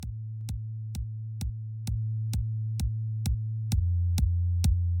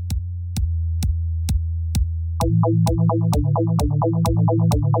So fun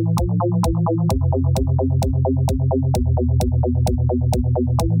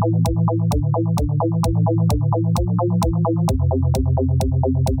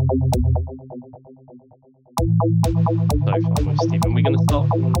with Stephen. We're going to start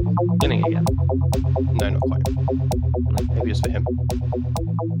from the beginning again. No, not quite. Maybe it's for him.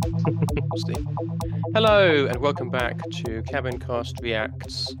 We'll see. Hello, and welcome back to Cabincast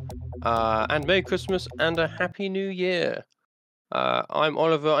Reacts. And Merry Christmas and a Happy New Year. I'm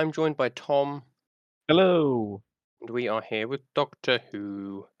Oliver. I'm joined by Tom, Hello. and we are here with Doctor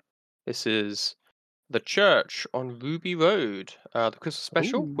Who. This is The Church on Ruby Road, the Christmas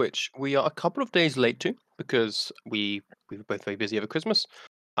special, Ooh. which we are a couple of days late to because we were both very busy over Christmas.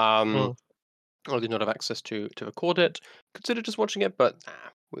 I did not have access to record it. Considered just watching it, but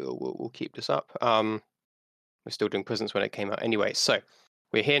we'll keep this up. We're still doing Presents when it came out anyway. So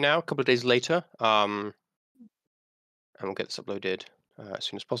we're here now, a couple of days later, and we'll get this uploaded as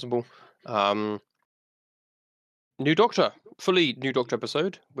soon as possible. New Doctor, fully new Doctor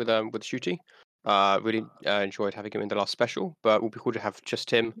episode with Shooty. Really enjoyed having him in the last special, but it will be cool to have just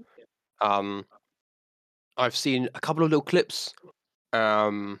him. I've seen a couple of little clips,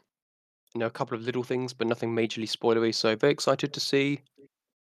 a couple of little things, but nothing majorly spoilery. So very excited to see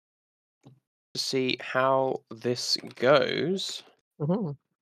how this goes. Mhm.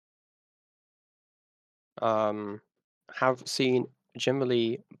 Have seen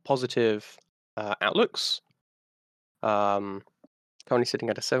generally positive outlooks. Currently sitting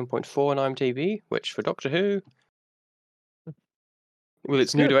at a 7.4 on IMDb, which for Doctor Who, with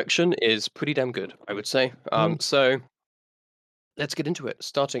its new Good. direction, is pretty damn good, I would say. So let's get into it.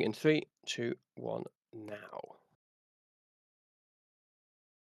 Starting in 3, 2, 1, now.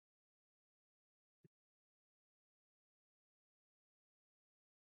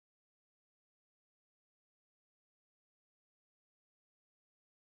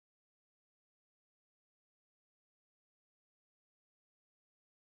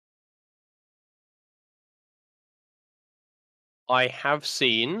 I have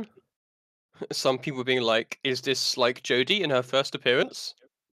seen some people being like, "Is this like Jodie in her first appearance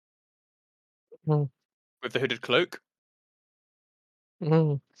Mhm. with the hooded cloak?"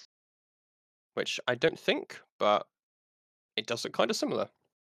 Mhm. Which I don't think, but it does look kind of similar.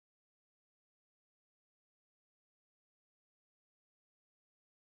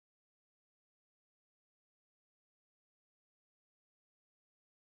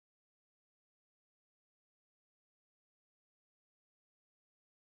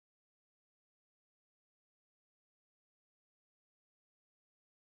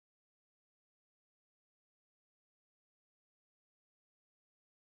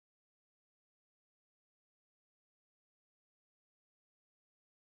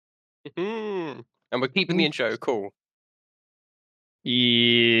 And we're keeping the intro. Cool.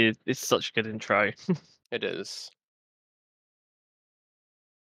 Yeah, it's such a good intro. It is.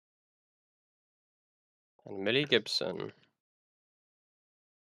 And Millie Gibson.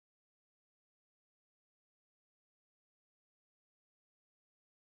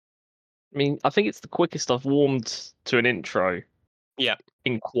 I mean, I think it's the quickest I've warmed to an intro Yeah.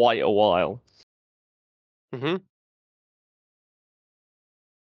 in quite a while. Mm-hmm.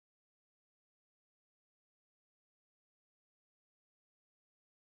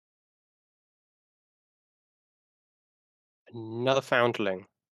 Another foundling.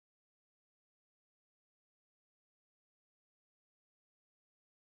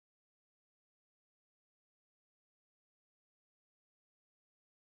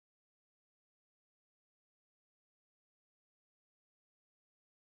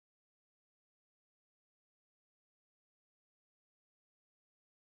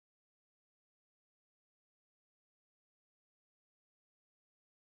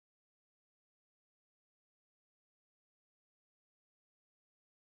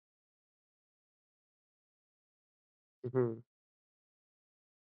 Mm-hmm.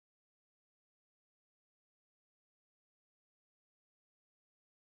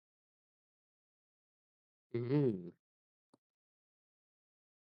 Mm-hmm.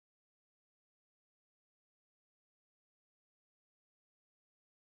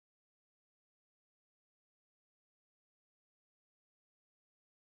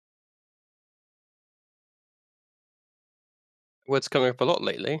 Word's coming up a lot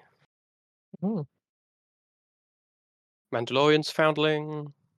lately. Mhm. Mandalorian's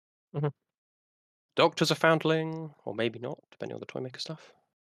foundling. Mhm. Doctor's a foundling, or maybe not, depending on the Toymaker stuff.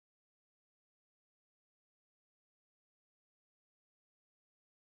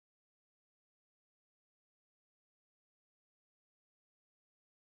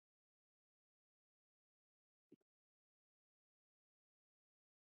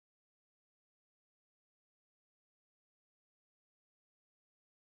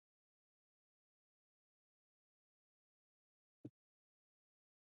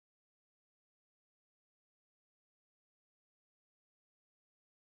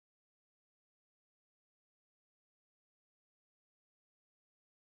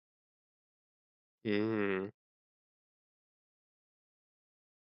 Mm.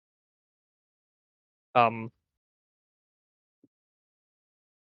 Um,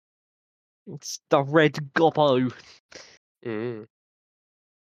 it's the red gobbo. Mm.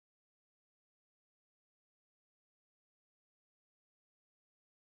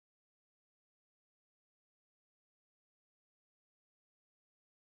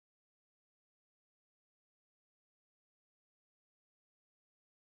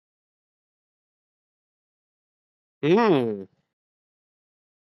 Mm.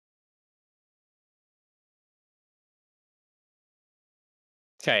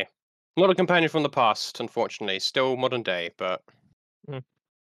 Okay. Not a companion from the past, unfortunately. Still modern day, but Mm.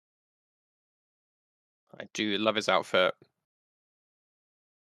 I do love his outfit.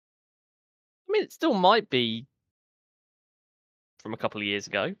 I mean, it still might be from a couple of years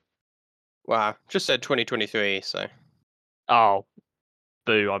ago. Wow. Just said 2023, so. Oh,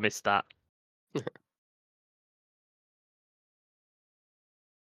 boo! I missed that.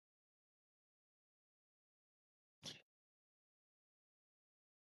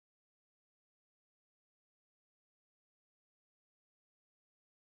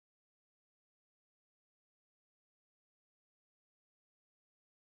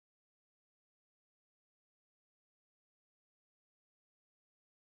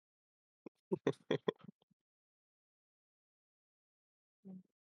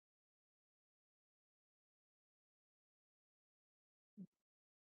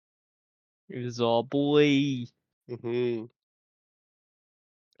 It was our boy. Hmm.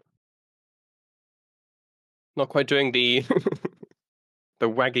 Not quite doing the the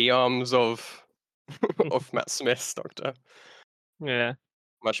waggy arms of of Matt Smith's Doctor. Yeah.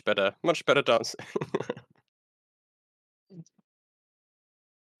 Much better dancing.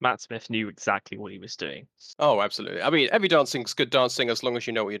 Matt Smith knew exactly what he was doing. Oh, absolutely. I mean, every dancing's good dancing as long as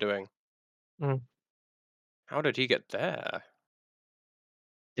you know what you're doing. Mm. How did he get there?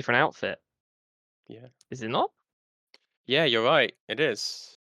 Different outfit, Yeah. is it not? Yeah, you're right. It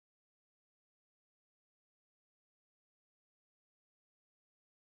is.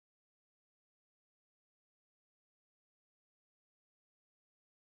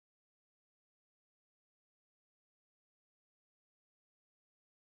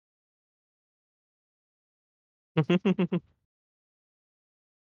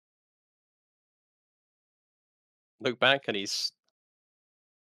 Look back and he's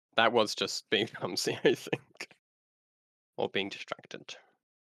that was just being clumsy, I think. Or being distracted.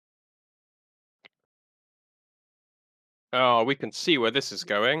 Oh, we can see where this is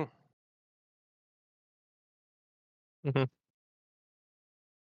going. Mhm.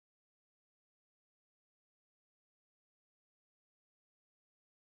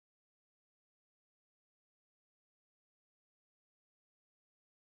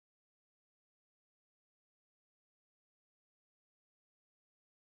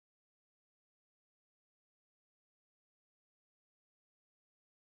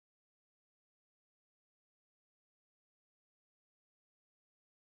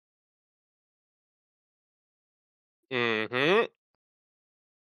 Mm-hmm.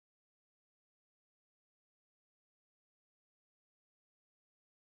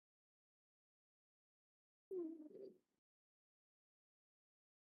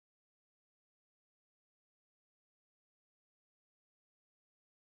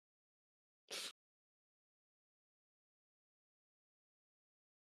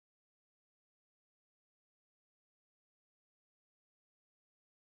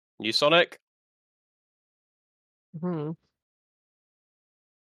 You Sonic? Mhm.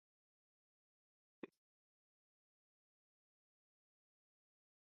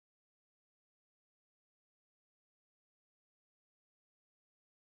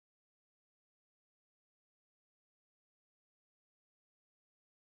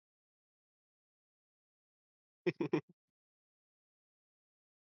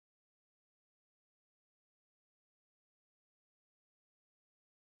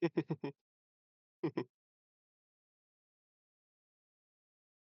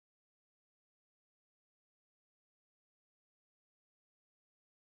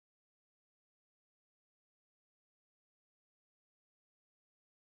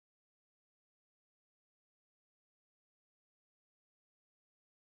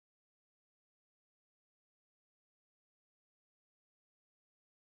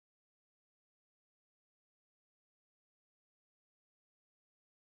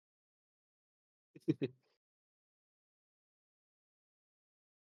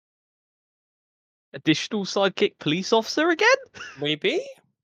 Additional sidekick police officer again? Maybe?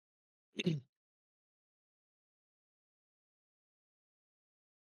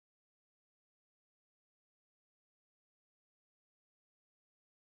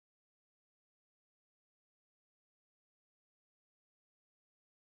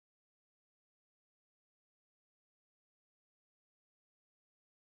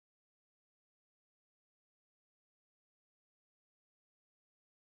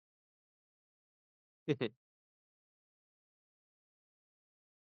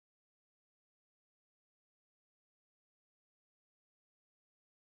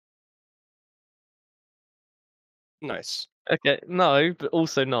 Nice. Okay, no, but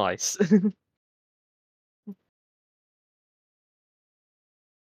also nice.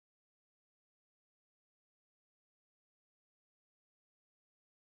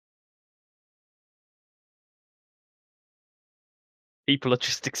 People are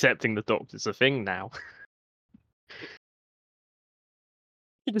just accepting the Doctor's a thing now,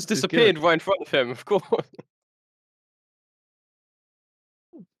 He just which is good. disappeared right in front of him, of course.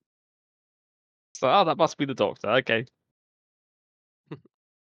 So, oh, that must be the Doctor. Okay.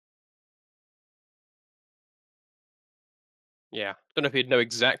 Yeah. Don't know if he'd know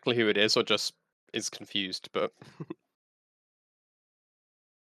exactly who it is or just is confused, but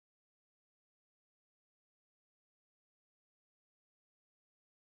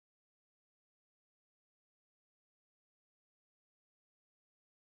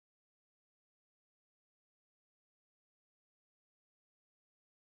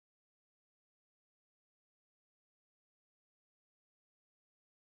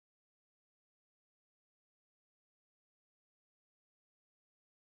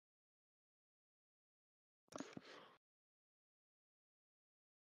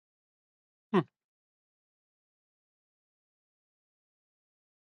hmm,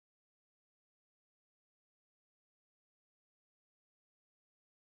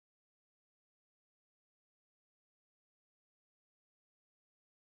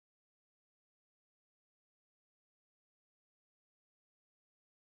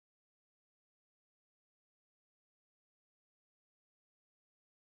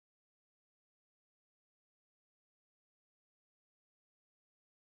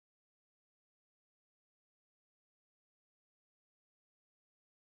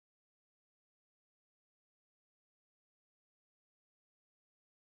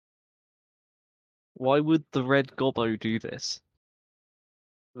 Why would the Red Gobbo do this?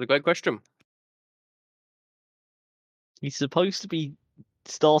 the great question. He's supposed to be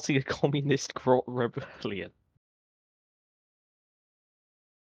starting a communist rebellion.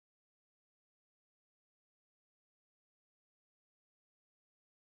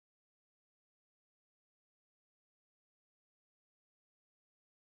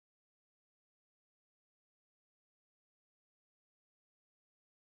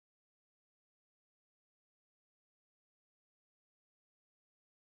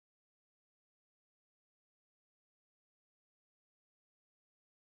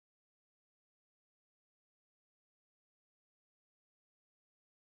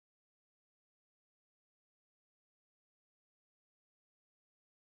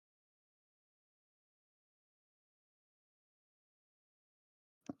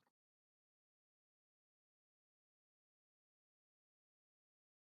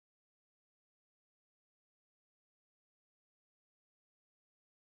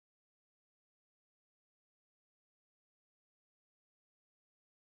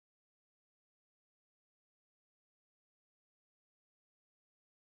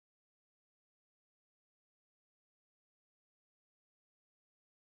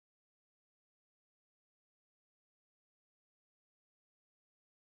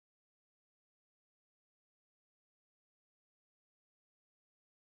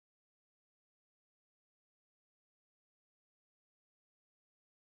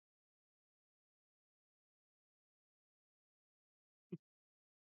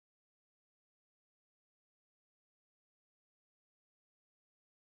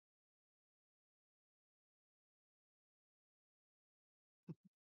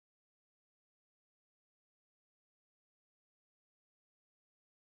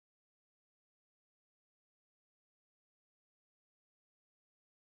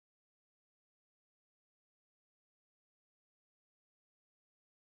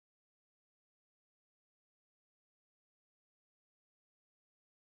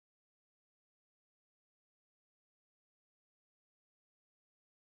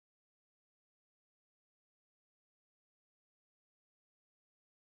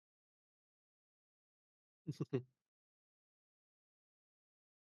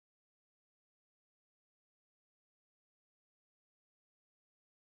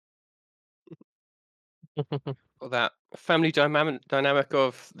 Or that family dynamic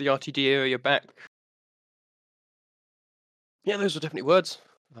of the RTD area back. Yeah, those were definitely words.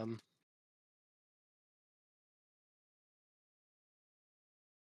 Um,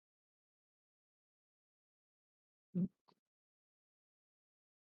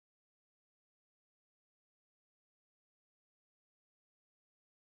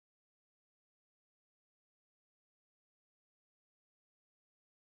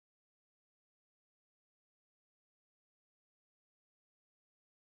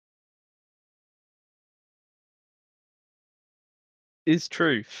 is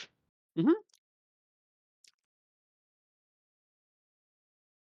truth. Mhm.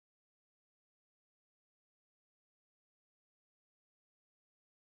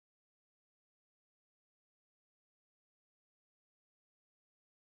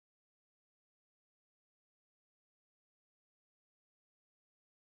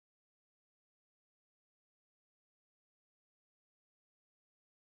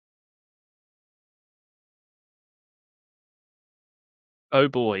 Oh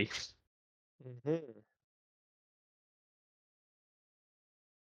boy. Mhm.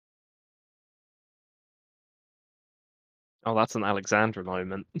 Oh, that's an Alexandra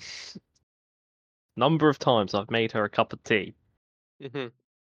moment. Number of times I've made her a cup of tea. Mhm.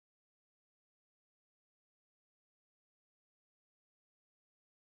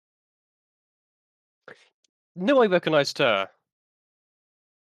 No, I recognised her.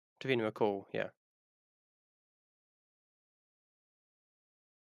 Davina McCall, yeah.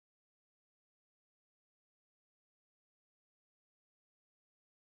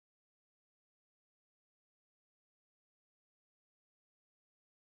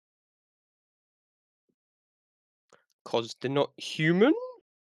 'Cause they're not human?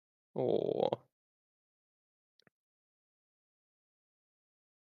 Or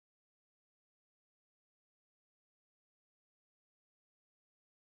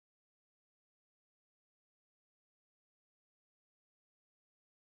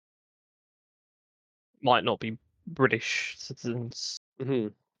Might not be British citizens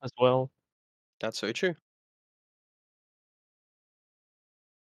Mhm. as well. That's so true.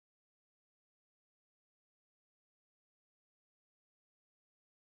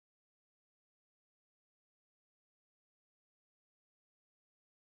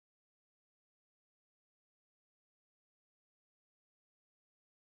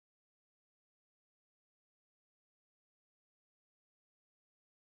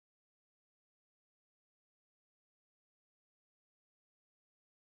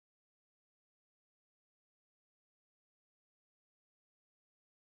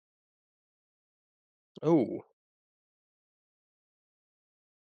 Oh,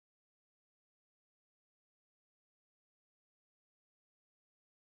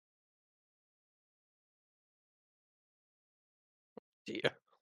 dear.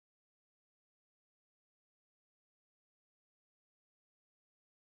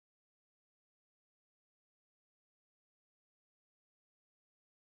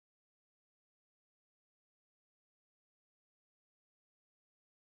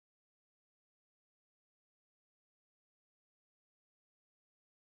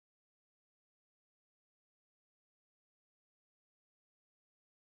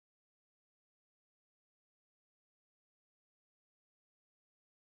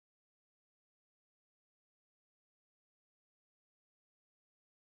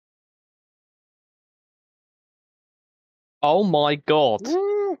 Oh my god.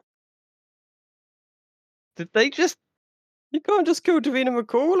 Mm, Did they just you can't just kill Davina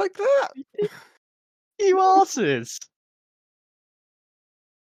McCall like that! you asses?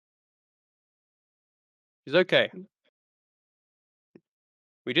 She's okay.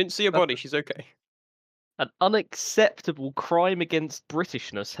 We didn't see a That's body, she's okay. an unacceptable crime against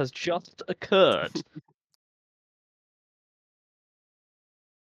Britishness has just occurred.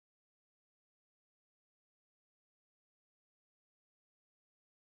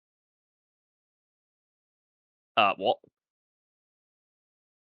 What?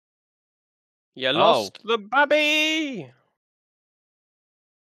 You Oh, lost the baby!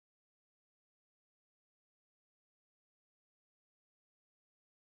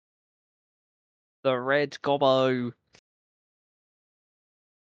 the red gobbo.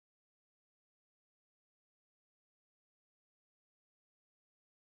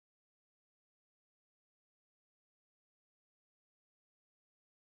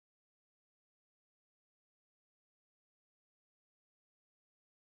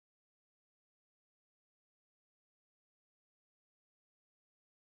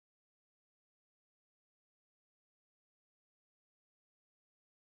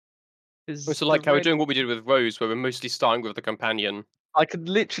 Is So, the like how we're red doing what we did with Rose, where we're mostly starting with the companion. I could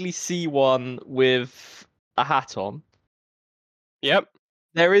literally see one with a hat on. Yep.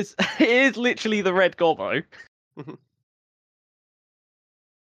 There is it is literally the red gobbo.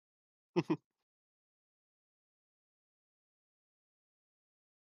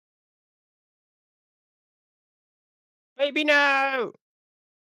 Baby, no!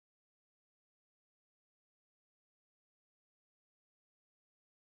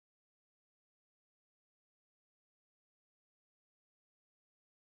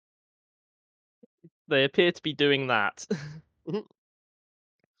 They appear to be doing that.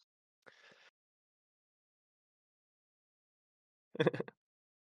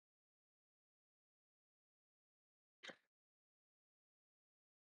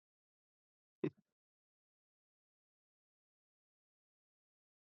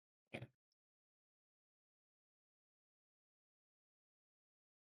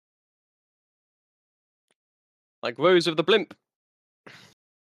 Like Rose of the Blimp.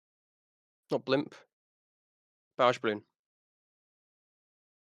 Not Blimp. Barrage Balloon.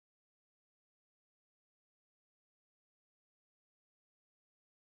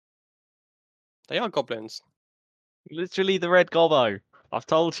 They are goblins. Literally the red gobbo. I've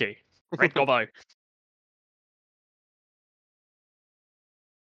told you. Red gobbo.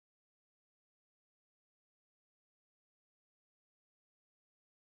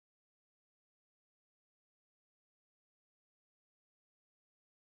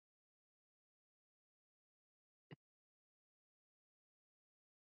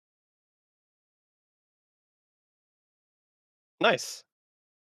 Nice.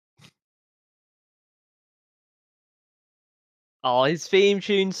 Oh, his theme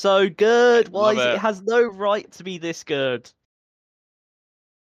tune's so good. Why Love is it? It it. has no right to be this good.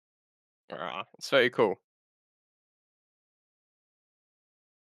 It's very cool.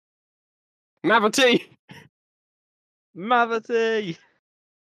 Mavity! Mavity.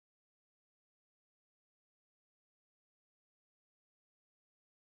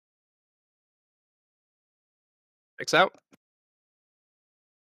 Checks out.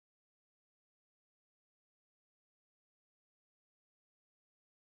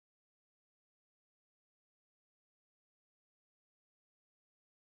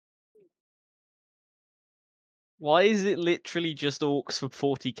 Why is it literally just orcs for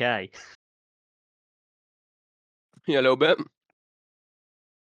 40k? Yeah, a little bit.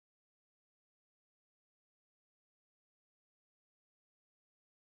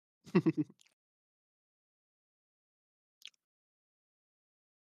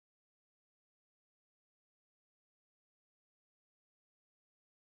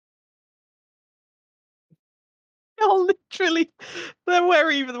 Oh, literally,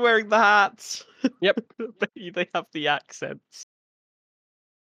 even wearing the hats. Yep. Maybe they have the accents.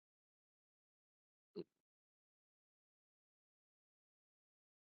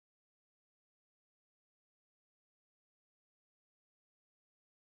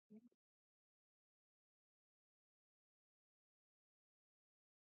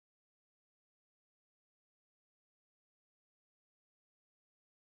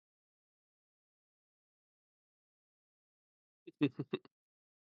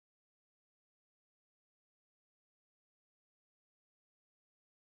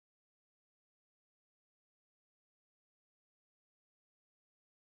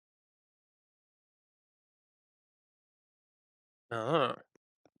 Ah.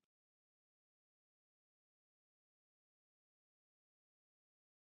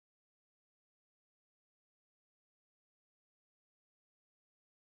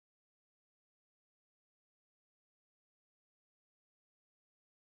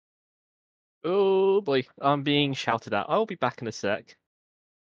 Oh boy, I'm being shouted at. I'll be back in a sec.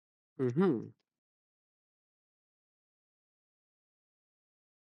 Mm-hmm.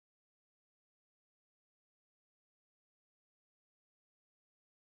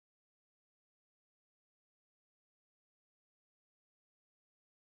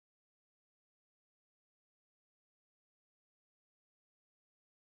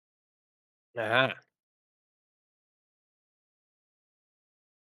 Ah.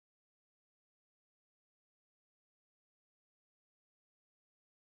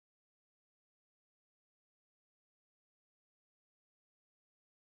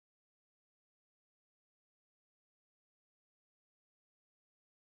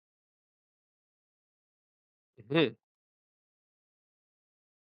 Mm-hmm.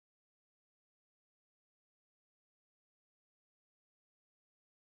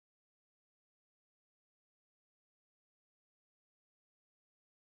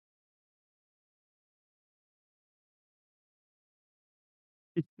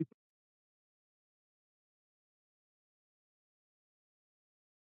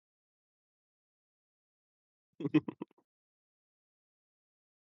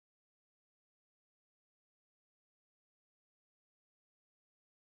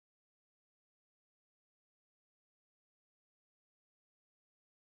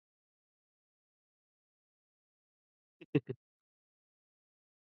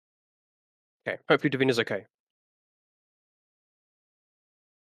 Okay. Hopefully Davina's okay.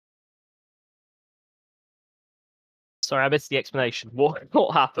 Sorry, I missed the explanation. What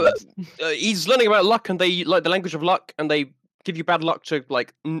Uh, happened? he's learning about luck, and they like the language of luck, and they give you bad luck to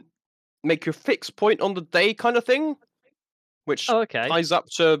like make your fixed point on the day, kind of thing. which Oh, okay. ties up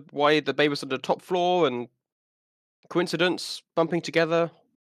to why the baby was on the top floor and coincidence, bumping together.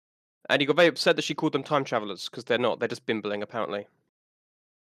 And he got very upset that she called them time travelers because they're not. They're just bimbling, apparently.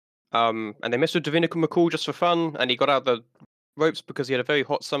 And they messed with Davina McCall just for fun, and he got out the ropes because he had a very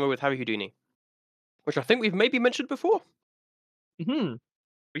hot summer with Harry Houdini, which I think we've maybe mentioned before. Hmm.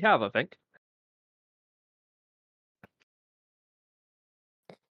 We have, I think.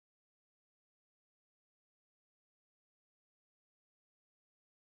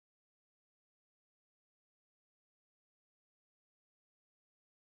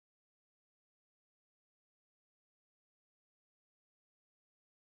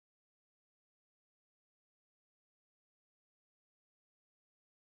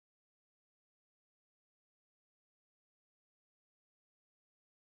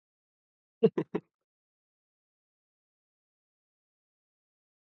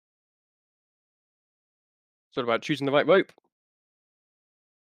 It's all about choosing the right rope.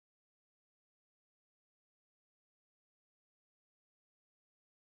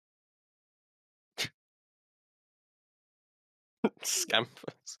 Scam.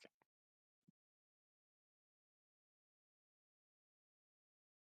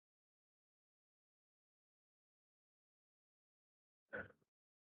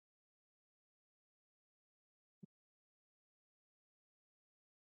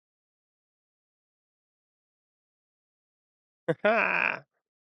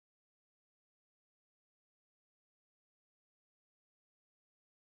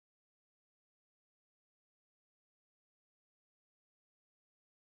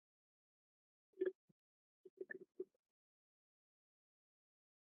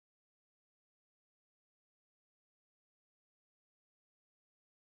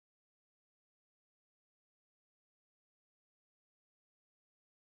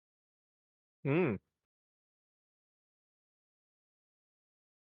 Hmm.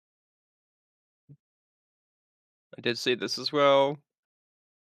 I did see this as well.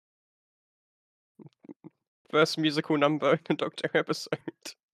 First musical number in a Doctor Who episode.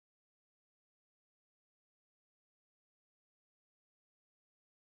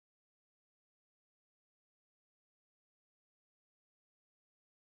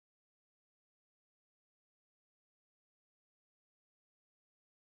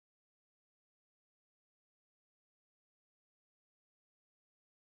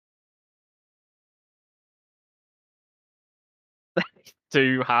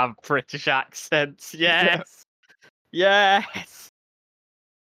 Do have British accents. Yeah. Yes. Yes.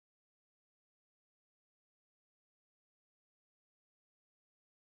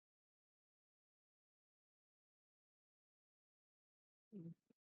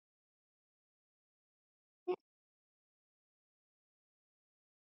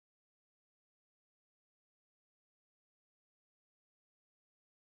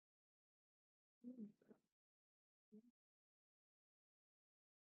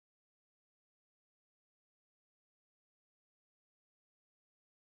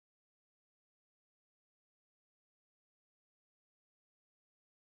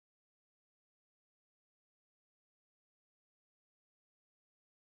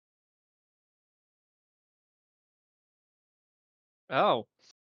 Oh.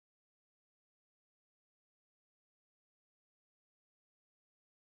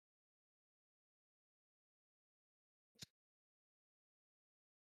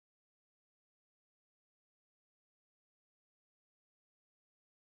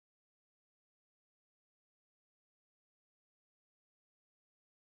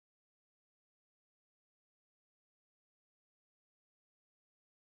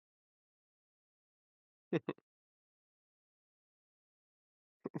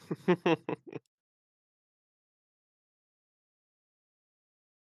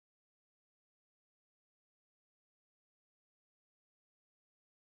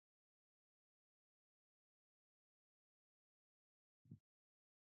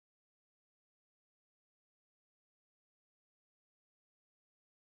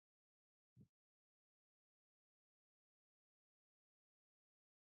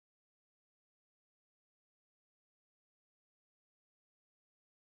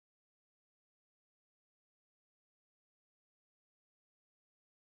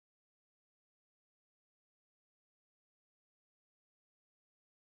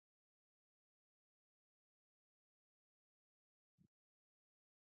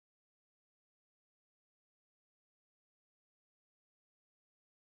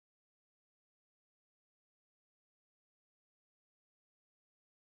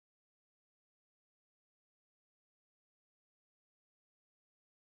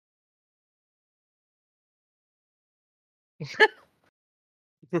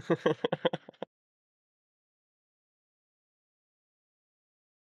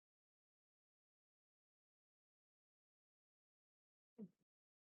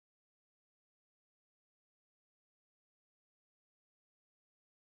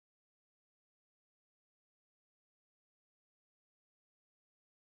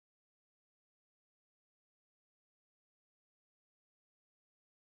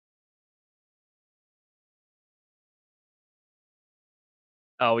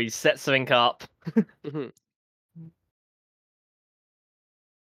 Oh, he set something up. Mhm.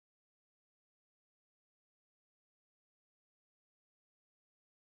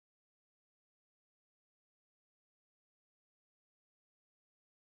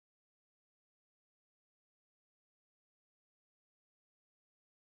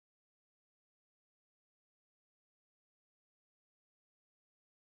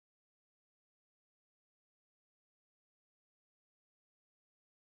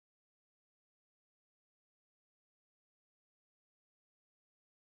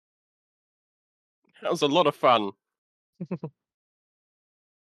 That was a lot of fun.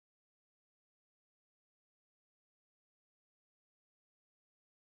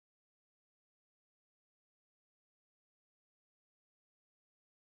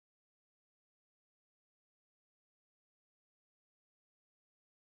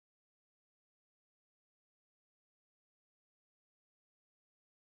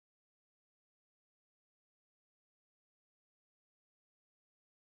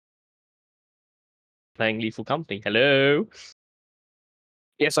 Playing Lethal Company. Hello.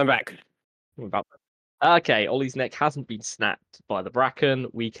 Yes, I'm back. What about Okay, Ollie's neck hasn't been snapped by the Bracken.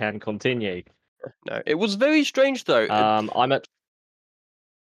 We can continue. No, it was very strange though. I'm at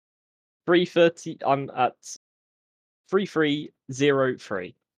 330. I'm at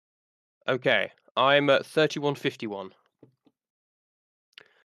 3303. Okay, I'm at 3151.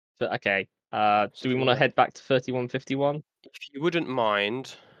 So, okay. So Do we if you want to wanna, head back to 3151? if you wouldn't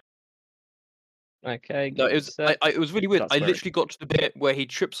mind. Okay, No, give me a sec. it was really weird. That's I where it. literally got to the bit where he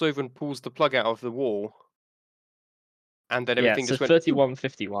trips over and pulls the plug out of the wall, and then Yeah, everything so just went.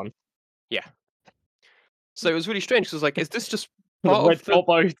 3151. Yeah. So it was really strange because like, is this just The part of red the?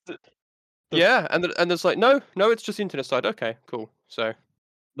 combo. The, Yeah, and there's like, no, no, it's just the internet side. Okay, cool. So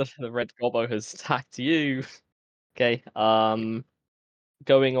the red gobbo has attacked you. Okay.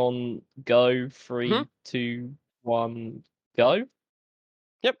 Going on go. mhm, 3, 2, 1, go.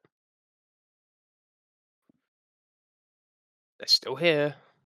 yep, they're still here.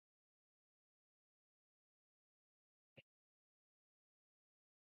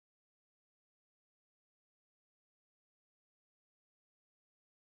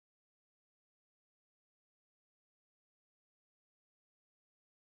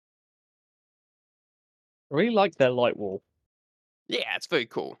 I really like their light wall. Yeah, it's very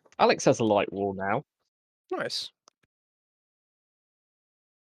cool. Alex has a light wall now. Nice.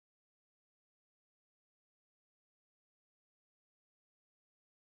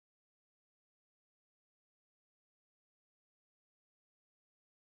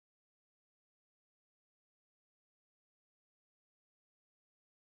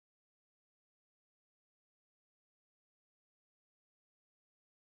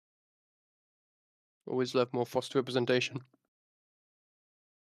 Always love more Foster representation.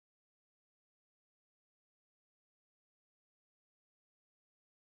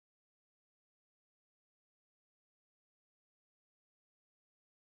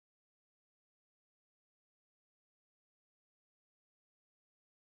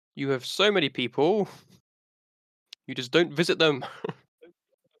 You have so many people, you just don't visit them.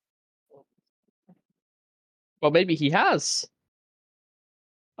 Well, maybe he has.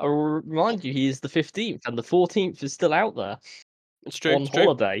 I'll remind you, he is the 15th, and the 14th is still out there It's true. on It's true.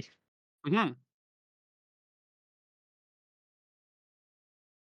 holiday. Hmm.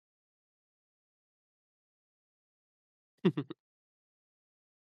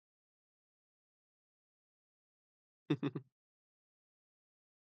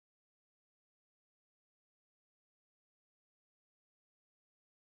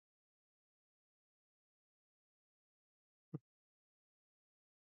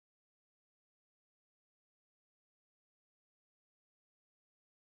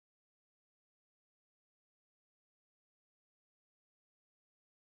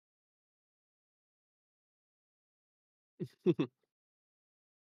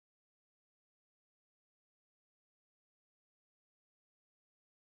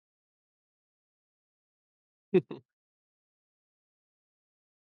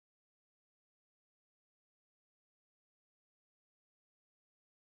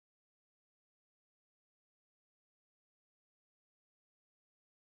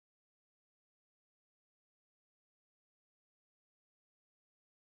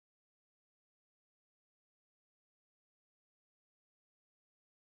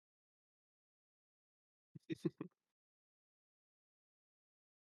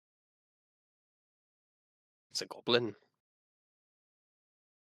 It's a goblin.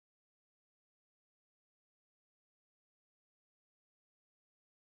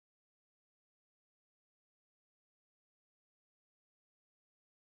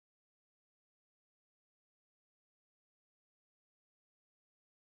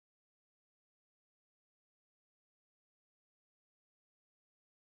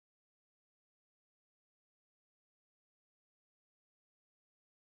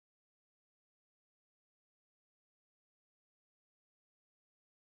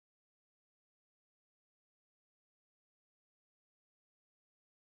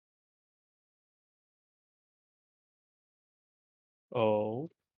 Oh,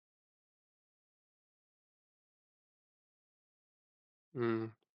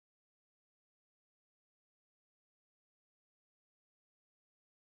 Mm.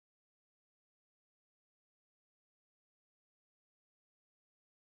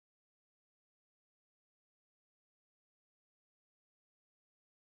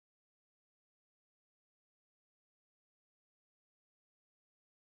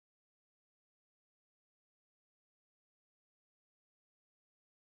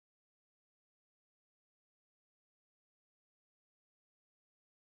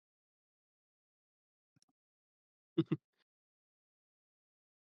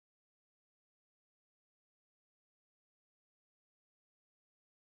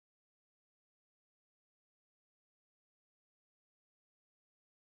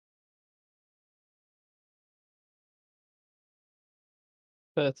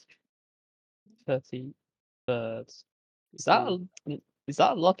 30, 33rd. Is that Mm. is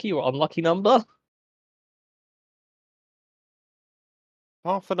that a lucky or unlucky number?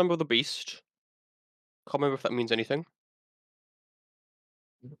 Half the number of the beast. Can't remember if that means anything.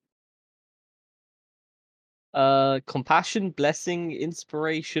 Compassion, blessing,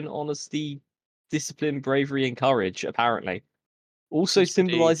 inspiration, honesty, discipline, bravery, and courage, apparently. Also Seems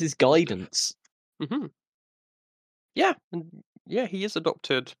pretty symbolizes positive. guidance. Hmm. Yeah, and yeah, he is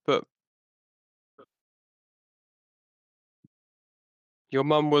adopted, but your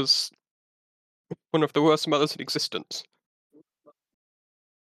mum was one of the worst mothers in existence.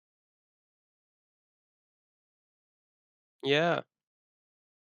 Yeah.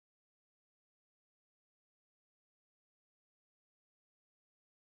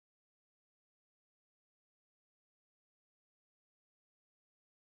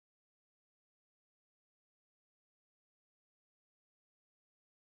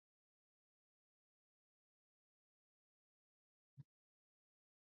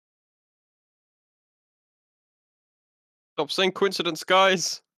 Stop saying coincidence,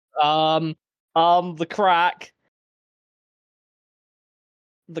 guys. Um, the crack,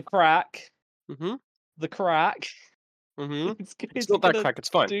 the crack, Hmm. the crack. Hmm. It's Is not it that gonna crack, it's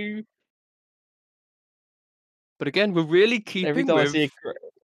fine. do But again, we're really every keeping time I see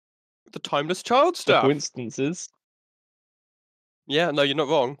with the timeless child a stuff. coincidences? Yeah, no, you're not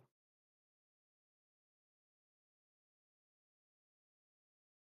wrong.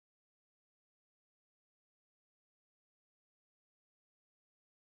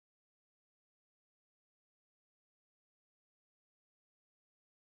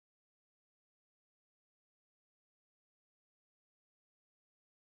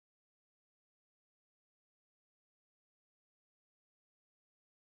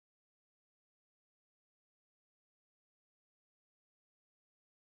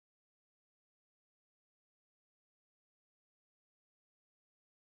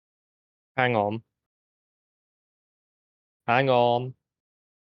 Hang on, hang on.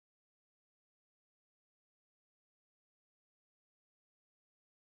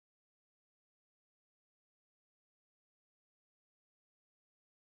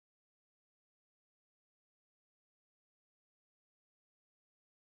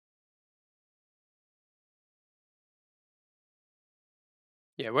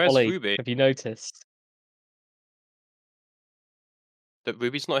 Yeah, where's Ollie, Ruby? have you noticed? That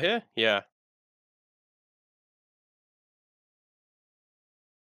Ruby's not here? Yeah.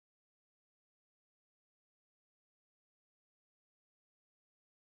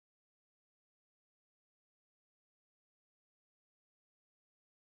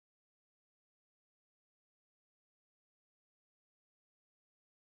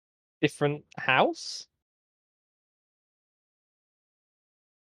 Different house?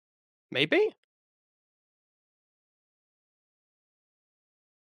 Maybe?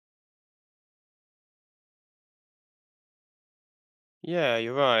 Yeah,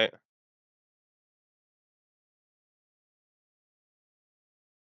 you're right.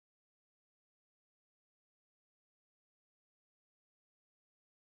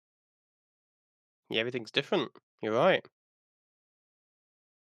 Yeah, everything's different. You're right.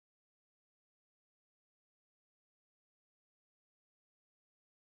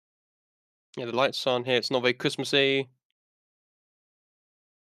 Yeah, the lights on here. It's not very Christmassy.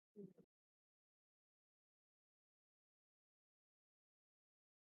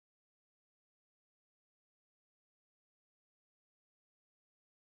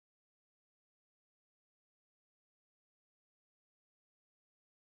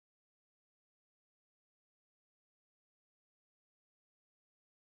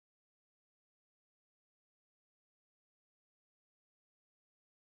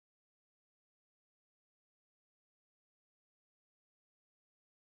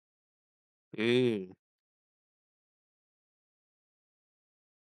 Mm.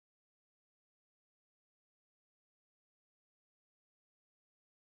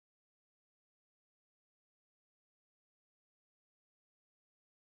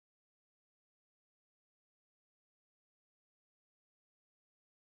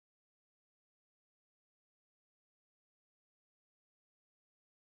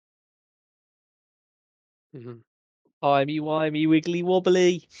 Mhm. Timey-wimey, wiggly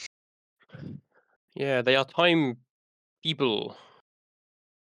wobbly. Yeah, they are time people.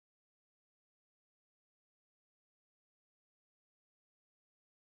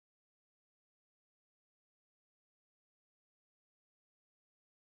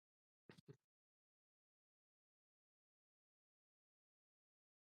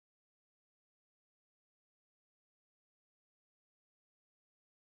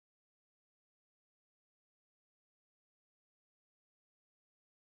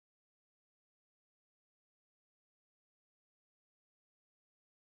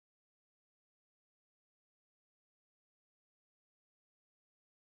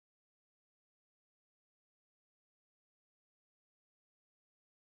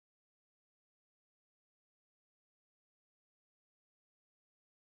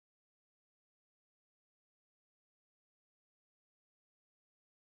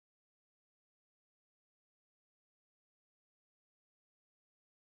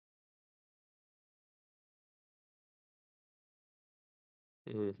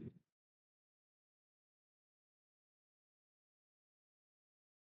 Mm.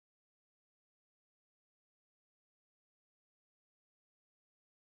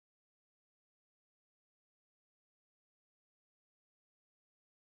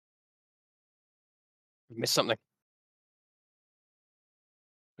 Missed something.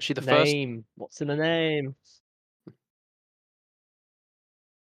 Was she the first? Name. What's in the name?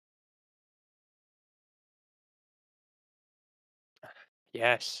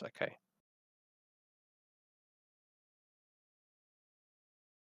 Yes. Okay.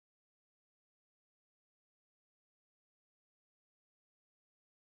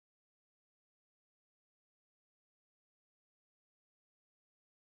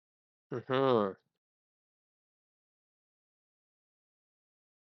 Mhm.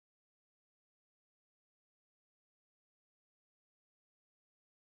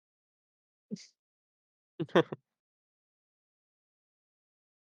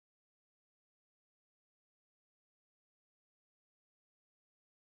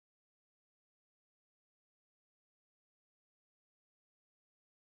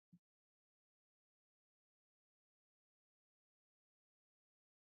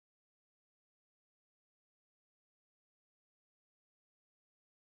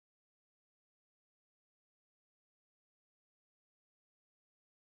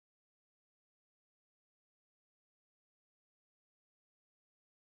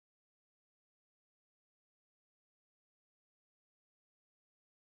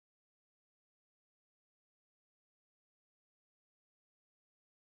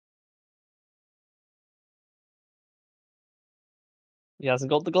 He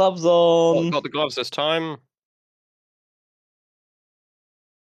hasn't got the gloves Got on. got the gloves this time.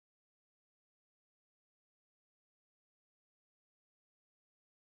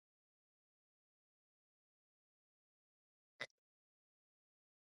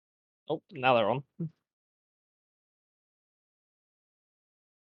 Oh, now they're on.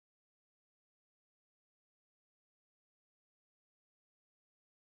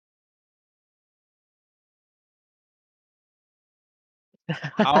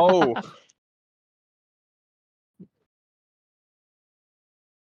 Oh.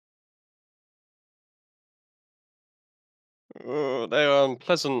 They are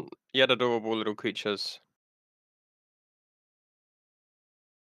unpleasant yet adorable little creatures.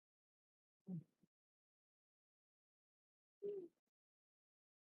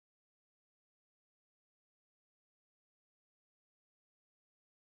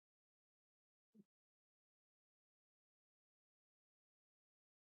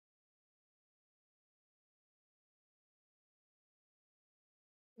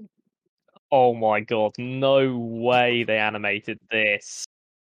 Oh my god, no way they animated this.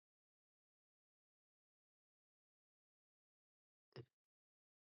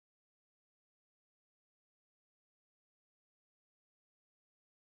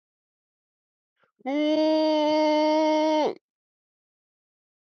 Mm.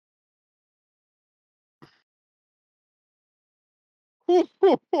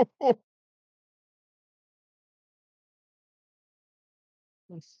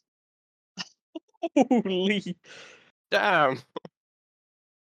 Holy. Damn,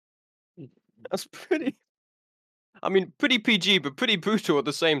 that's pretty. I mean, pretty PG, but pretty brutal at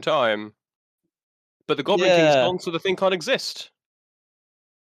the same time. But the Goblin King's Yeah, gone, so the thing can't exist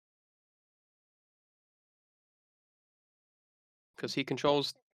because he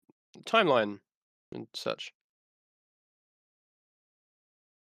controls the timeline and such.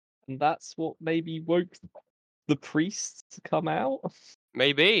 and that's what maybe woke the priests to come out.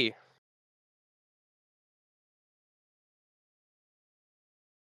 Maybe.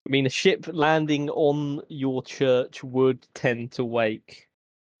 I mean, a ship landing on your church would tend to wake.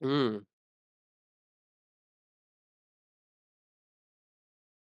 Mm.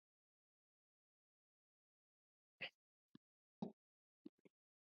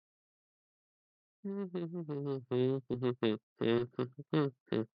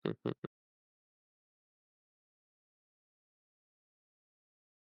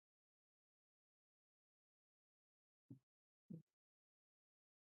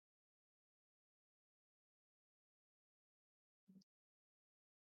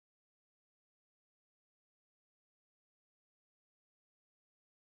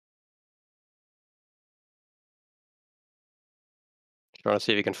 Trying to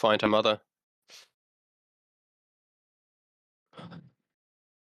see if he can find her mother.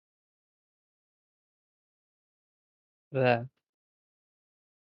 There.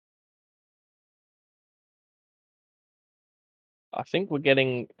 I think we're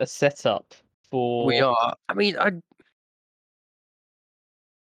getting a setup We for. are. I mean, I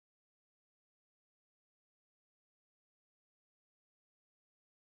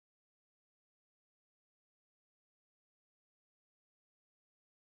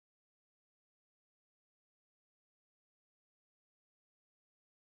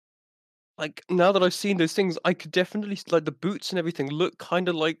like now that I've seen those things, I could definitely like the boots and everything look kind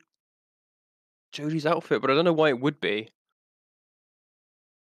of like Jodie's outfit, but I don't know why it would be.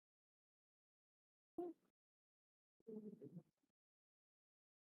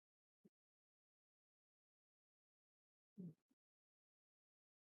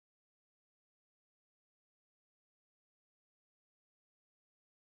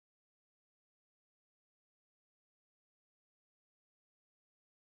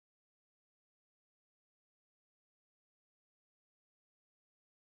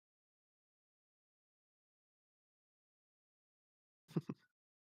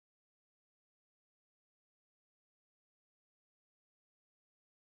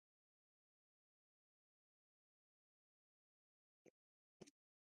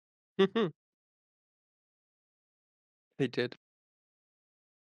 They did.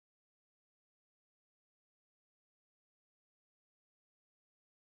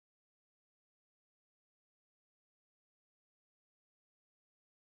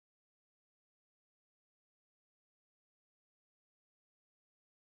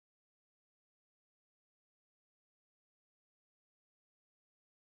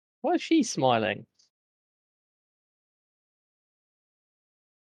 Why is she smiling?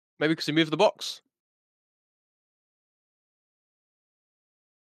 Maybe because he moved the box.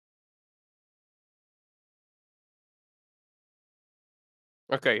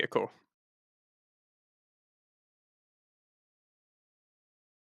 Okay, yeah, cool.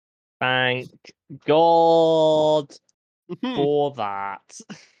 Thank God Mhm. for that.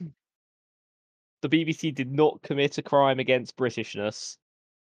 The BBC did not commit a crime against Britishness.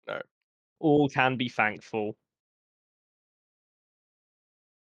 No. All can be thankful.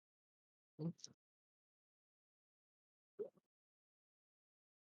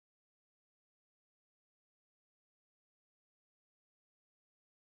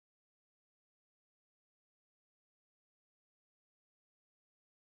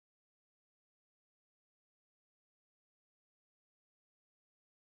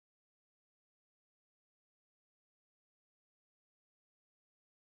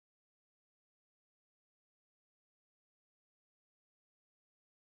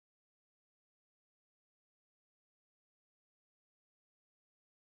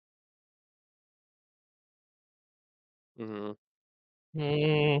 Mhm.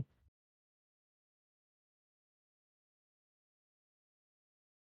 Mm,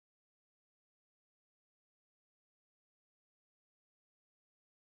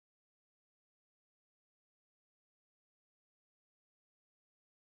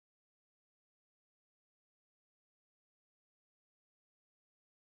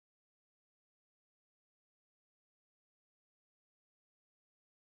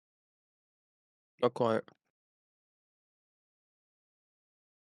 Not quite.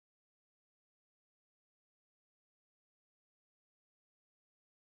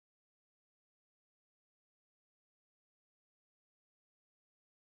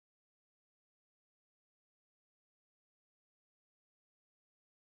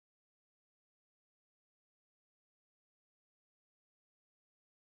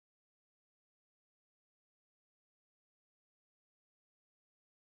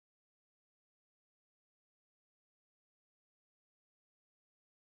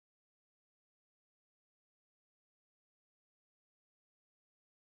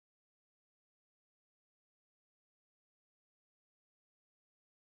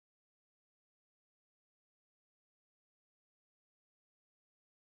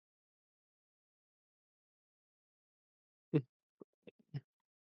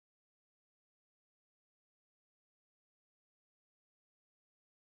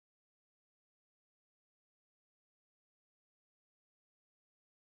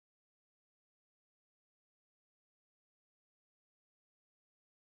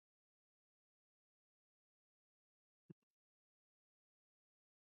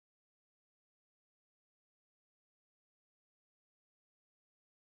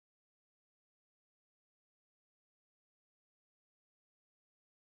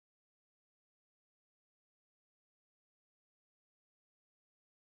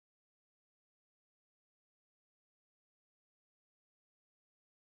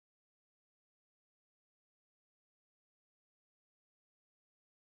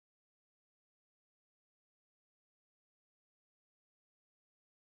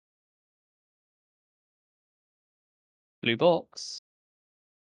 Blue box.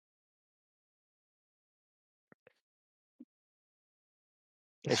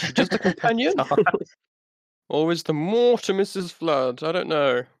 Is she just a companion? Sorry. Or is there more to Mrs. Flood? I don't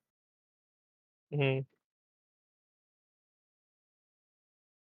know. Mhm.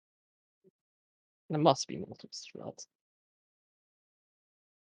 There must be more to Strahd.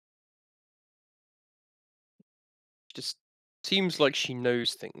 Just seems like she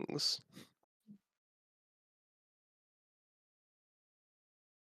knows things.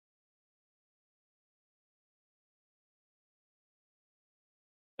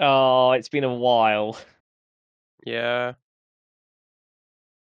 Oh, it's been a while. Yeah.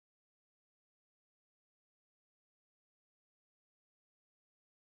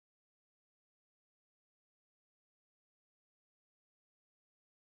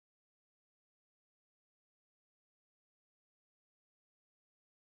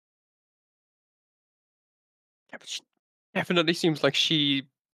 Yeah, but she definitely seems like she.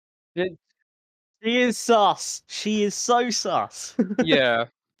 It- She is sus. She is so sus. Yeah.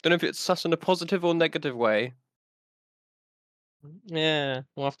 Don't know if it's sus in a positive or negative way. Yeah,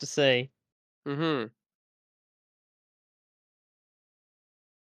 we'll have to see. Mm-hmm.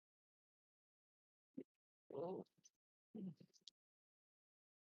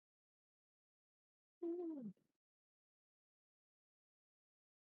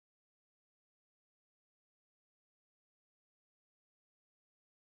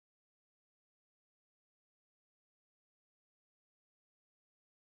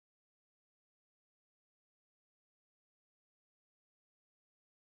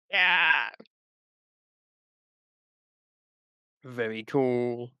 Yeah. Very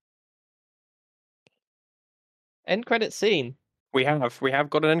cool. End credit scene. We have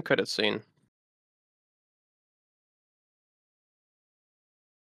got an end credit scene.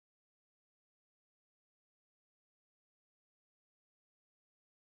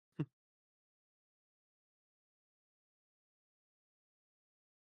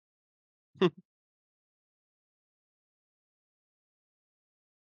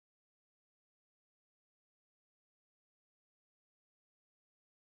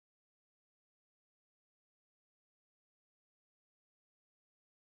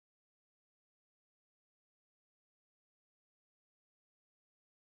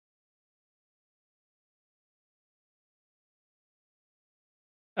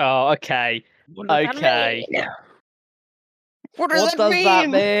 Oh, okay. What does that Okay. mean? What does What that does that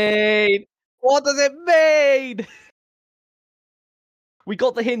mean? mean? What does it mean? We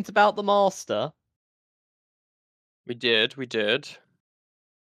got the hint about the master. We did. We did.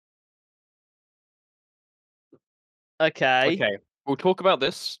 Okay. Okay. We'll talk about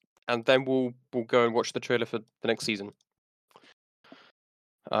this, and then we'll go and watch the trailer for the next season.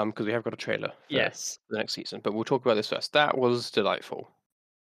 Because we have got a trailer for Yes. the next season. But we'll talk about this first. That was delightful.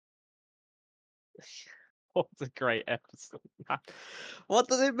 What a great episode. What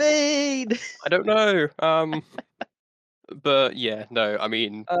does it mean? I don't know. But yeah, no. I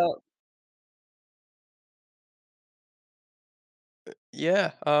mean, Uh,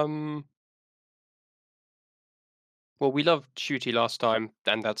 Yeah. Well, we loved Shooty last time,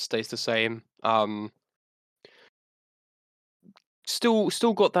 and that stays the same.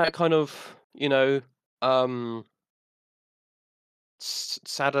 Still got that kind of, um,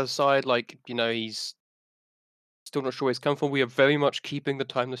 sadder side. Like, he's still not sure where he's come from. We are very much keeping the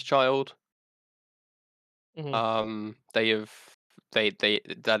timeless child. Mhm. They have, they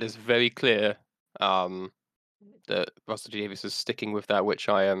that is very clear. Um, that Russell T Davies is sticking with that, which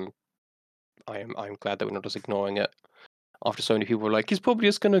I'm glad that we're not just ignoring it. After so many people were like, he's probably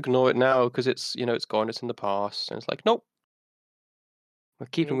just going to ignore it now because it's gone, it's in the past, and it's like, nope, we're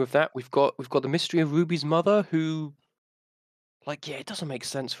keeping Mhm. with that. We've got the mystery of Ruby's mother, who, like, yeah, it doesn't make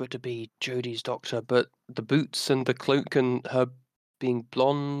sense for it to be Jodie's doctor, but the boots and the cloak and her being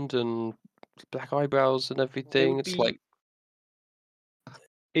blonde and black eyebrows and It everything, would it's be like,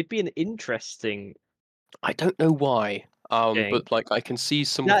 it'd be an interesting I don't know why, thing. but like I can see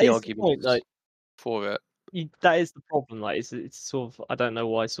some of That the is the point, arguments like, for it. that is the problem, like, it's sort of I don't know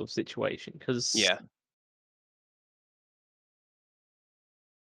why sort of situation because Yeah,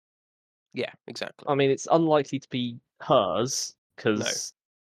 yeah, exactly. I mean, it's unlikely to be hers No, because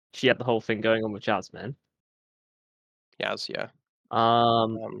she had the whole thing going on with Jasmine. Yaz, yeah.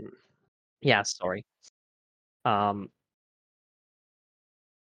 Um, Um, yeah, sorry. Um,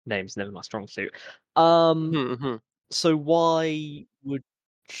 name's never my strong suit. Um, mhm, mhm. so why would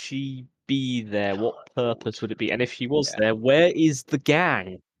she be there? What Lord, purpose would it be? And if she was yeah. there, where is the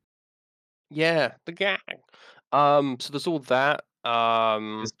gang? Yeah, the gang. So there's all that.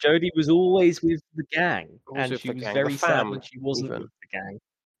 Because Jodie was always with the gang, Also and with she the was gang, the very sad fam, when she wasn't even. with the gang.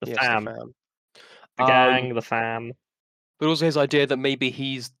 The Yes, the fam, fam. the Um, gang, the fam. but also his idea that maybe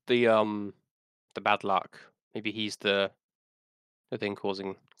he's the bad luck. Maybe he's the thing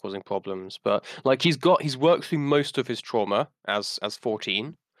causing problems. But like he's worked through most of his trauma as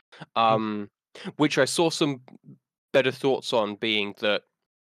 14. Mhm, Um, which I saw some better thoughts on, being that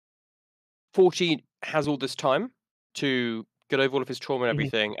 14 has all this time to get over all of his trauma and mhm.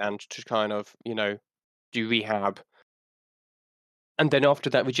 everything, and to kind of, do rehab, and then after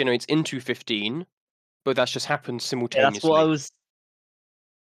that regenerates into 15, but that's just happened Yeah, that's what I simultaneously. was.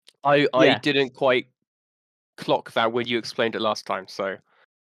 I Yeah, didn't quite clock that when you explained it last time, so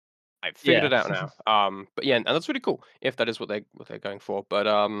I figured yeah, it out now. But yeah, and that's really cool if that is what they're going for. But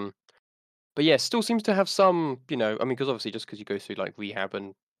yeah, still seems to have some, I mean, because obviously just because you go through like rehab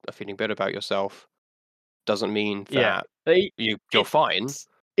and are feeling better about yourself doesn't mean yeah. that They, you're fine.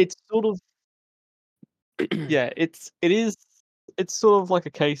 it's sort of yeah. It's sort of like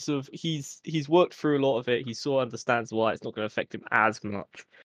a case of he's worked through a lot of it. He sort of understands why it's not going to affect him as much.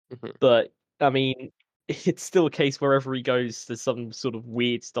 Mhm. But I mean, it's still a case wherever he goes, there's some sort of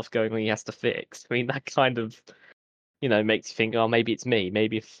weird stuff going on he has to fix. I mean, that kind of makes you think, oh, maybe it's me.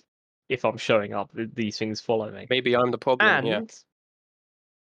 Maybe if I'm showing up, these things follow me. Maybe I'm the problem. Yeah.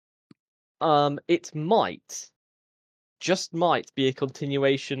 And it just might be a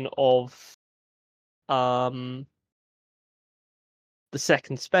continuation of um the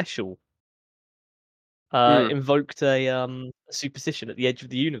second special. Mm. Invoked a superstition at the edge of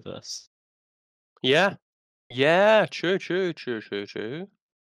the universe. Yeah. Yeah. True. True. True. True. True. True.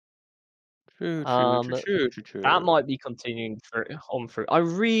 True. True. Um, True. True. that True. might be continuing through. I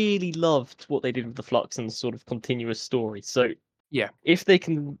really loved what they did with the Flux and the sort of continuous story. So Yeah. if they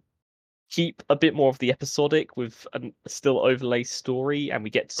can keep a bit more of the episodic with a still overlay story, and we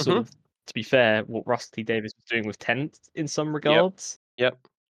get to sort Mhm. of, to be fair, what Rusty Davis was doing with Tent in some Yep. regards, Yep.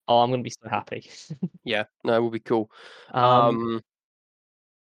 oh, I'm gonna be so happy. Yeah. No, it will be cool. um, Um.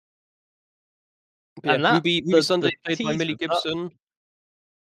 But yeah, and that Ruby the Sunday played by teaser Millie of that. Gibson.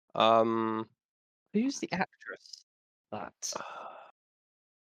 Um. Who's the actress? That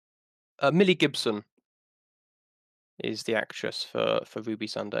Millie Gibson is the actress for Ruby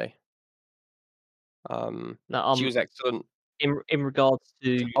Sunday. no, She was excellent. in regards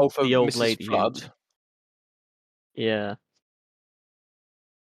to Oh, for the old Mrs. lady in Flood, yeah,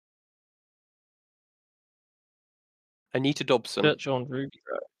 Anita Dobson. Church on Ruby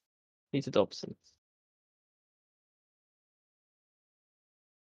Road. Peter Dobson.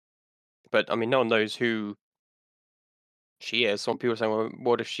 But I mean, no one knows who she is. Some people are saying, well,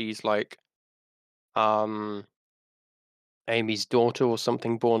 what if she's like um Amy's daughter or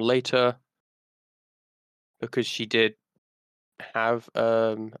something born later? Because she did have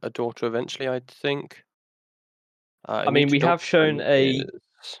a daughter eventually, I think. I mean, Anita we have shown Dobson a. is.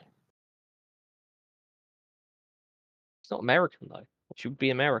 It's not American though. She would be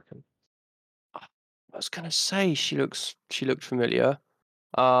American. I was gonna say she looked familiar.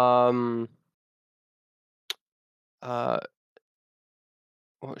 Um. Uh.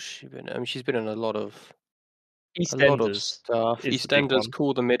 what's she been? I mean, she's been in a lot of EastEnders stuff. is the big EastEnders, one.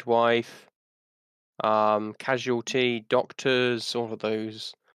 Call the Midwife, Casualty, Doctors, all of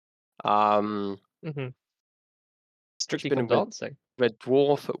those. Um, Mhm. she's Strictly been Come in Dancing, Red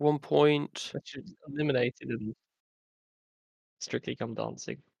Dwarf at one point. which is eliminated in Strictly Come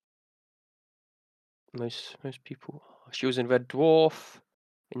Dancing. Most people. She was in Red Dwarf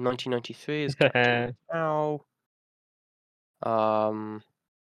in 1993 as Captain Cow. Um,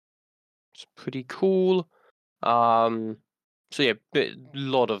 it's pretty cool. Um, so yeah,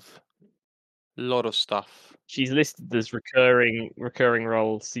 lot of stuff. She's listed as recurring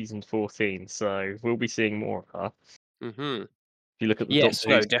role season 14, so we'll be seeing more of her. Mhm. If you look at the Yes, Doctor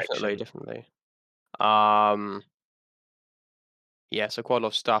Who no, definitely, section. definitely. Um, yeah, so quite a lot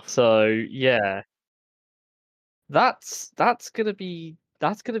of stuff. So yeah, that's gonna be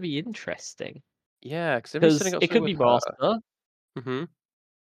interesting Yeah, because 'cause they've been setting because up it something could with be her. Master, Mhm.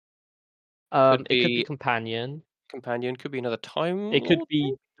 Could it could be be Companion, companion, could be another Time it could Lord,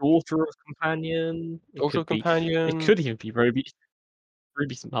 be Daughter of Companion, daughter it companion. could even be Ruby's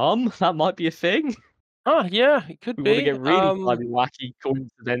mum. That might be a thing. Ah, yeah, it could We want to be. get really bloody wacky,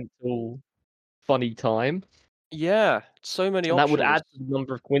 coincidental, funny time. Yeah, so many And that would options. add to the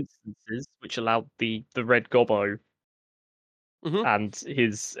number of coincidences, which allowed the Red Gobbo Mhm. and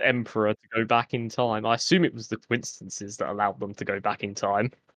his Emperor to go back in time. I assume it was the coincidences that allowed them to go back in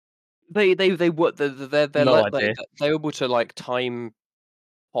time. They work. They're No like idea. they're able to like time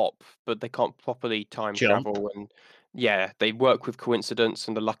hop, but they can't properly time Jump, travel. And yeah, they work with coincidence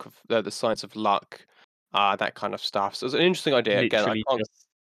and the luck of the science of luck, that kind of stuff. So it's an interesting idea. Again, I literally can't just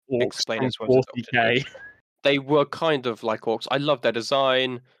orcs explain it from as well as a Doctor Who. 40K. They were kind of like orcs. I love their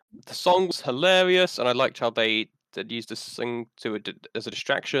design. The song was hilarious, and I liked how they used the sing as a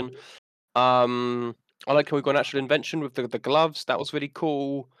distraction. Um, I like how we got an actual invention with the gloves. That was really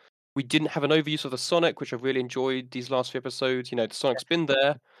cool. We didn't have an overuse of the Sonic, which I've really enjoyed these last few episodes. You know, the Sonic's been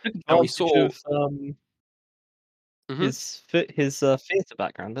there, Took and we advantage saw. of Mhm. his theatre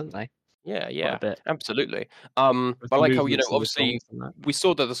background, didn't they? Yeah, Quite a yeah, bit absolutely. with But I the like how, you know, movements and the obviously songs and that. we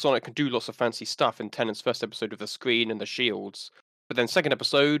saw that the Sonic can do lots of fancy stuff in Tennant's first episode with the screen and the shields. But then second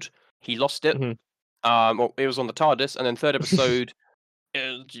episode, he lost it. Mhm. Well, it was on the TARDIS, and then third episode,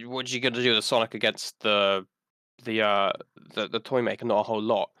 what you gonna do? The Sonic against the uh the toy maker, not a whole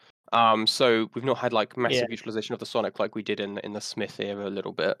lot. So we've not had like Yeah. massive utilization of the Sonic like we did in the Smith era a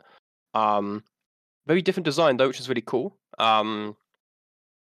little bit. Um, Very different design though, which is really cool.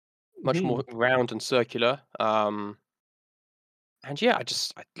 Much more Mhm. round and circular. And yeah, I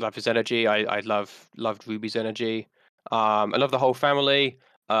love his energy. I loved Ruby's energy. I love the whole family.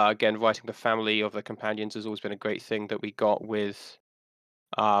 Again, writing the family of the companions has always been a great thing that we got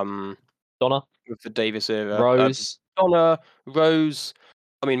um Donna, with the Davis era. Rose. Donna, Rose.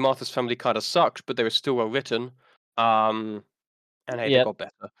 I mean, Martha's family kind of sucked, but they were still well written. Um, and hey, they Yep. got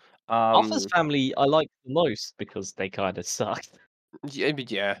better. Arthur's Um, family I like the most because they kinda sucked.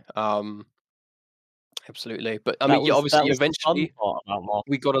 yeah. Absolutely. But I mean, That yeah, was that obviously, was the fun eventually part about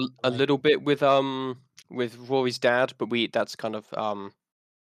we Martha's got a family. little bit with Rory's dad, but we that's kind of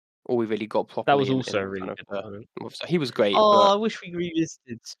all we really got That was properly also a in really kind of good the. moment. So he was great, Oh, but I wish we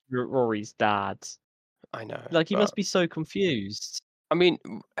revisited Rory's dad. I know, Like, he but must be so confused. I mean,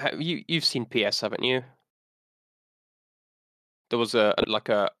 you've seen PS, haven't you? There was a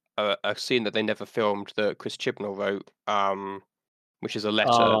scene that they never filmed that Chris Chibnall wrote, which is a letter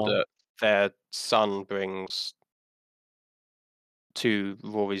Oh, that their son brings to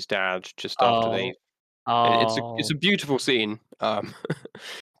Rory's dad just after they. oh, It's oh, a beautiful scene,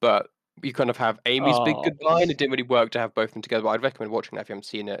 but you kind of have Amy's big oh. goodbye, and it didn't really work to have both of them together. But I'd recommend watching that if you haven't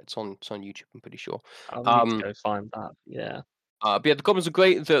seen it. It's on YouTube, I'm pretty sure. I'll need to Um, go find that, yeah. but yeah, the goblins are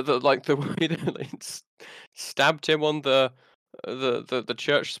great. The way that they stabbed him on the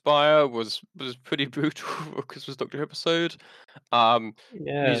church spire was pretty brutal for a Christmas Doctor Who episode. Um,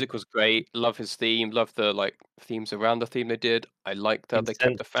 Yeah, Music was great. Love his theme. Love the like themes around the theme they did. I liked how been they kept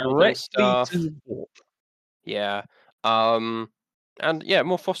sent the family and directly to stuff. the warp. Yeah. Um, and yeah,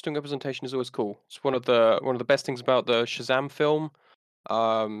 more fostering representation is always cool. It's one of the best things about the Shazam film.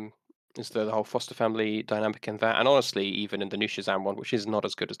 Um, is the whole foster family dynamic in that, and honestly, even in the new Shazam one, which is not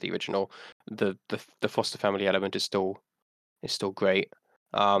as good as the original, the foster family element is still great.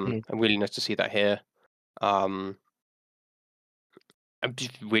 Mm, I'm really nice to see that here. Um, I'm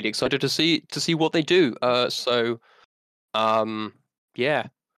just really excited to see what they do. Um, yeah.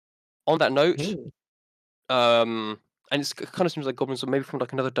 On that note, mhm, and it kind of seems like goblins are maybe from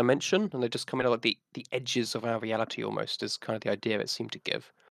like another dimension, and they're just coming out like the edges of our reality almost is kind of the idea it seemed to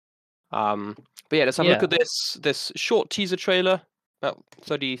give. But yeah, let's have a look yeah. at this short teaser trailer about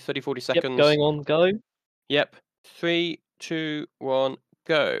 30, 40 Yep, seconds. going on, go. Yep. 3, 2, 1,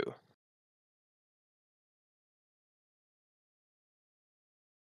 go.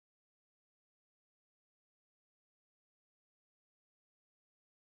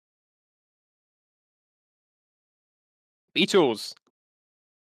 Beatles.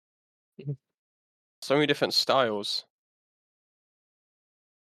 So many different styles.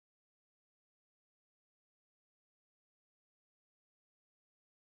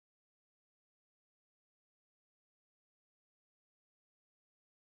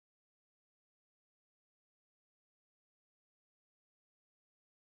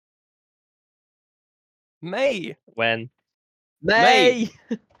 May. When? May.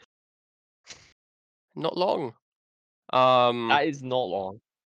 May! Not long. Um, That is not long.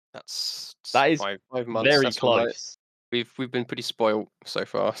 that's That is 5 months. very That's all right. close. We've been pretty spoiled so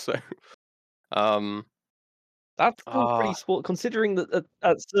far. So, um, That's still pretty ah, sport considering that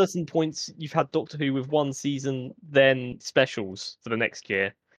at certain points you've had Doctor Who with one season, then specials for the next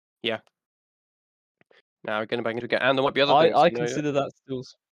year. yeah. Now we're getting back into it, and there might be other things. I You know. Yeah. consider that still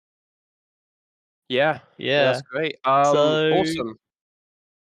Yeah. Yeah. That's yeah. great. So Awesome.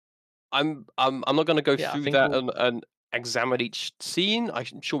 I'm not going to go yeah, I through think that we'll and examine each scene.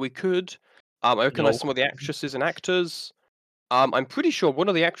 I'm sure we could. I recognize no. some of the actresses and actors. I'm pretty sure one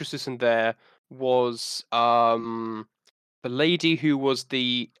of the actresses in there was the lady who was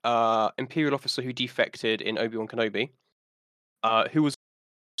the Imperial officer who defected in Obi-Wan Kenobi, who was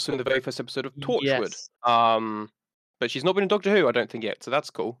also in the very first episode of Torchwood. Yes. But she's not been in Doctor Who, I don't think yet, so that's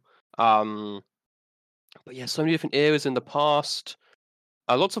cool. Um, but yeah, so many different eras in the past.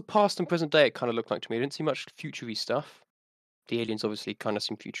 Lots of past and present day. It kind of looked like to me. I didn't see much futury stuff. The aliens obviously kind of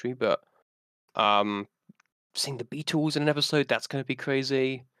seem futury, but um, seeing the Beatles in an episode, that's going to be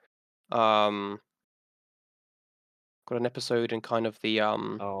crazy. Um, got an episode in kind of the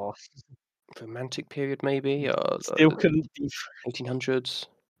Oh, romantic period, maybe, still couldn't be 1800s.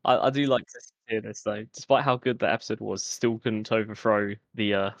 I do like to hear this though. Despite how good that episode was, still couldn't overthrow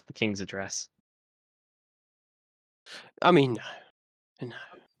the King's Address. I mean, no,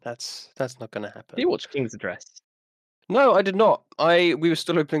 that's not going to Do happen. you watch King's Address? No, I did not. We were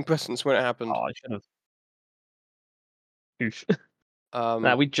still opening presents when it happened. Oh, I should have. Oof.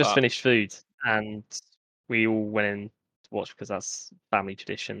 Nah, we just But finished food and we all went in to watch because that's family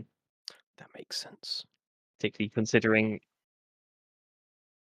tradition, that makes sense. particularly considering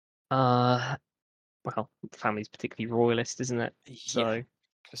uh well, family's particularly royalist, isn't it? Yeah, So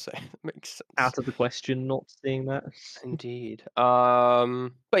to say that makes sense. out of the question not seeing that. Indeed.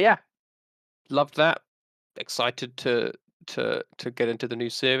 But yeah, loved that. Excited to get into the new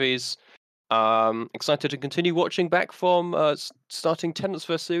series. Excited to continue watching back from starting Tennant's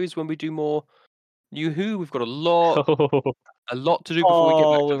first series when we do more New Who. We've got a lot to do before we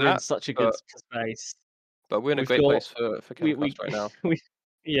get back Oh, to we're in that. such a good But space. we're in a We've great got place for we Cabincast right now. we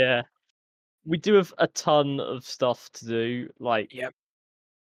yeah. We do have a ton of stuff to do, like Yep,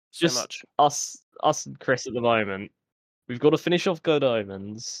 so just much. us and Chris at the moment. We've got to finish off Good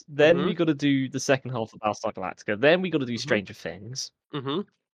Omens, then Mhm. we got to do the second half of Battlestar Galactica, then we got to do Mhm. Stranger Things, Mhm. We've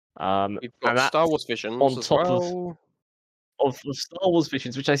and got Star that's Wars Visions on as top of well. the Star Wars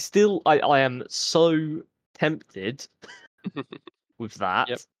Visions, which I am so tempted with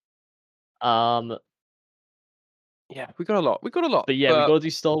Yep. that. Um, Yeah, we got a lot. We got a lot, but yeah, we but got to do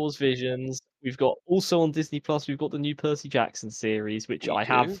Star Wars Visions. We've got also on Disney Plus. We've got the new Percy Jackson series, which we I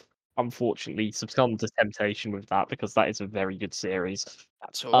do. have unfortunately succumbed to temptation with that because that is a very good series.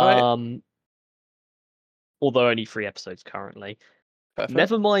 That's all right. Um, although only 3 episodes currently. Perfect.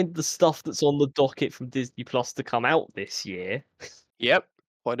 Never mind the stuff that's on the docket from Disney Plus to come out this year. Yep,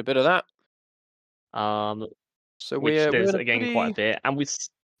 quite a bit of that. Um, So which we're there's in a again quite a pretty bit, and we're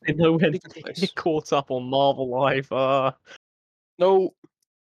nowhere pretty good near place. caught up on Marvel Live No,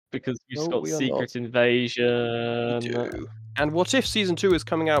 because we've no, got we are not. Secret We Invasion. do. And What If Season 2 is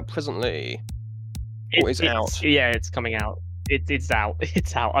coming out presently, or is It's out. yeah, it's coming out. It's out.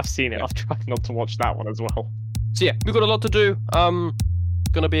 It's out. I've seen it. Yeah. I've tried not to watch that one as well. So yeah, we've got a lot to do.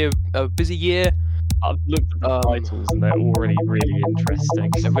 Gonna be a busy year. I've looked at the Um, titles and they're already really interesting.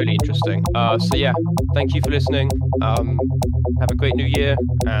 they're really interesting. So yeah, thank you for listening. Have a great new year,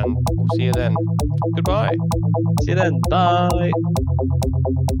 and we'll see you then. Goodbye. See you then. Bye.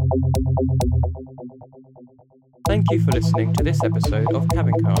 Thank you for listening to this episode of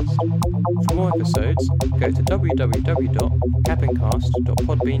Cabincast. For more episodes, go to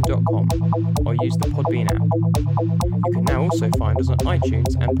www.cabincast.podbean.com or use the Podbean app. You can now also find us on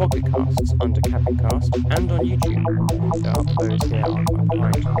iTunes and Pocket Casts under Cabincast and on YouTube. The uploads here are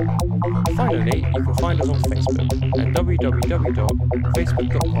quite behind. Finally, you can find us on Facebook at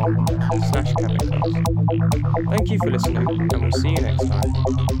www.facebook.com/Cabincast. Thank you for listening, and we'll see you next time.